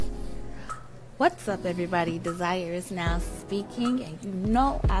What's up, everybody? Desire is now speaking, and you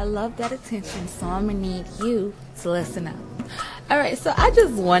know I love that attention, so I'm gonna need you to listen up. Alright, so I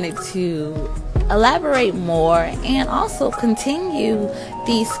just wanted to elaborate more and also continue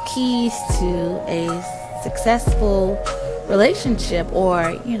these keys to a successful relationship,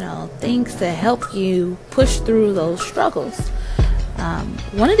 or things to help you push through those struggles.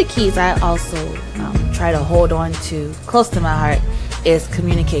 One of the keys I also try to hold on to close to my heart is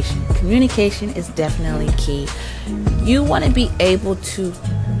communication. Communication is definitely key. You want to be able to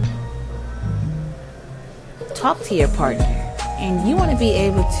talk to your partner, and you want to be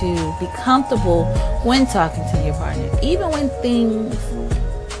able to be comfortable when talking to your partner, even when things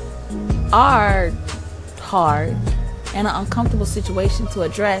are hard and an uncomfortable situation to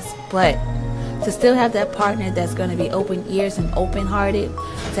address, but to still have that partner that's going to be open ears and open hearted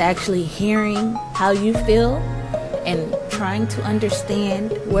to actually hearing how you feel and trying to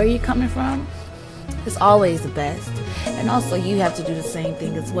understand where you're coming from is always the best. And also, you have to do the same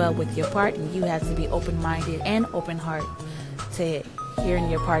thing as well with your partner. You have to be open-minded and open heart to hearing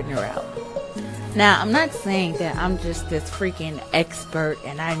your partner out. Now, I'm not saying that I'm just this freaking expert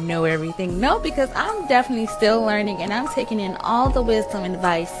and I know everything. No, because I'm definitely still learning, and I'm taking in all the wisdom and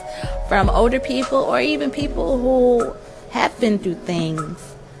advice from older people, or even people who have been through things,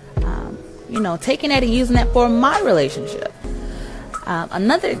 taking that and using that for my relationship.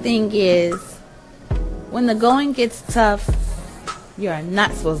 Another thing is, when the going gets tough, you're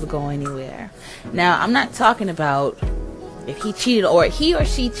not supposed to go anywhere. Now, I'm not talking about if he cheated or he or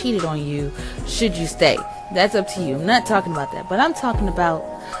she cheated on you, should you stay? That's up to you. I'm not talking about that. But I'm talking about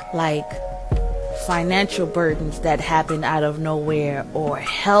like financial burdens that happen out of nowhere, or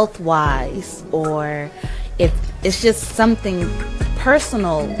health-wise, or if it's just something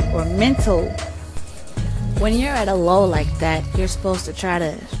personal or mental. When you're at a low like that, you're supposed to try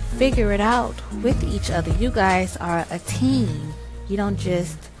to figure it out with each other. You guys are a team. You don't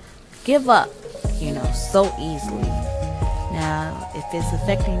just give up, so easily. Now, if it's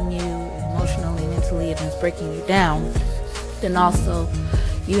affecting you emotionally, mentally, if it's breaking you down, then also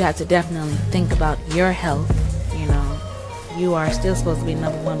you have to definitely think about your health. You are still supposed to be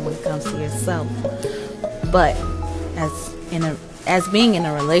number one when it comes to yourself. But as being in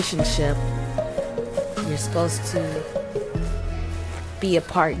a relationship, you're supposed to be a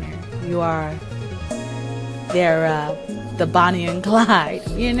partner. You are the Bonnie and Clyde,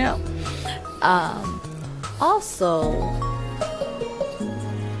 Also,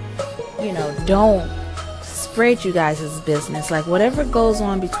 don't spread you guys' business. Like, whatever goes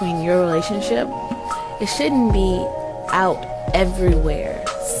on between your relationship, it shouldn't be out everywhere,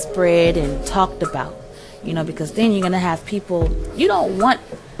 spread and talked about, because then you're going to have people, you don't want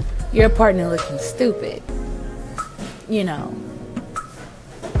your partner looking stupid. You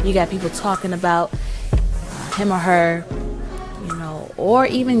got people talking about him or her, or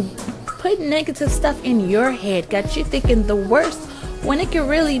even putting negative stuff in your head, got you thinking the worst, when it could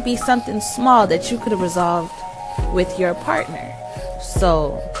really be something small that you could have resolved with your partner.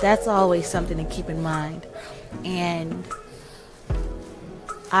 So that's always something to keep in mind. And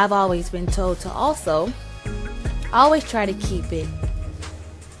I've always been told to also always try to keep it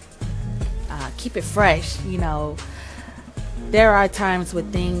fresh. There are times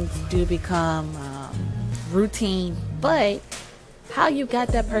when things do become routine, but how you got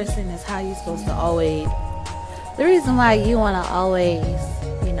that person is how you're supposed to always. The reason why you want to always,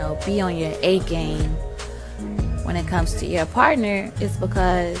 be on your A game when it comes to your partner is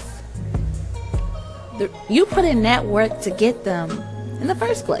because you put in that work to get them in the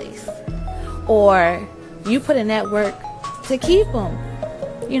first place, or you put in that work to keep them,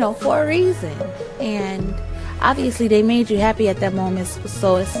 for a reason. And obviously they made you happy at that moment,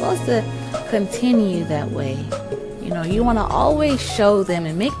 so it's supposed to continue that way. You want to always show them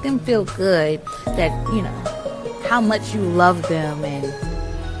and make them feel good that, how much you love them and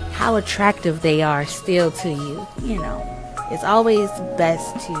how attractive they are still to you. It's always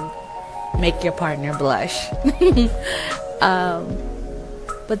best to make your partner blush.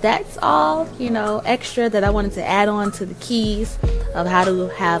 But that's all, extra that I wanted to add on to the keys of how to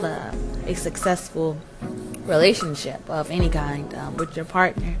have a successful relationship of any kind with your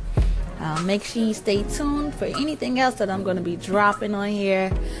partner. Make sure you stay tuned for anything else that I'm going to be dropping on here.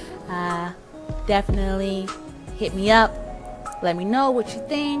 Definitely hit me up. Let me know what you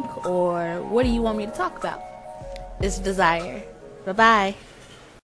think, or what do you want me to talk about. It's Desire. Bye-bye.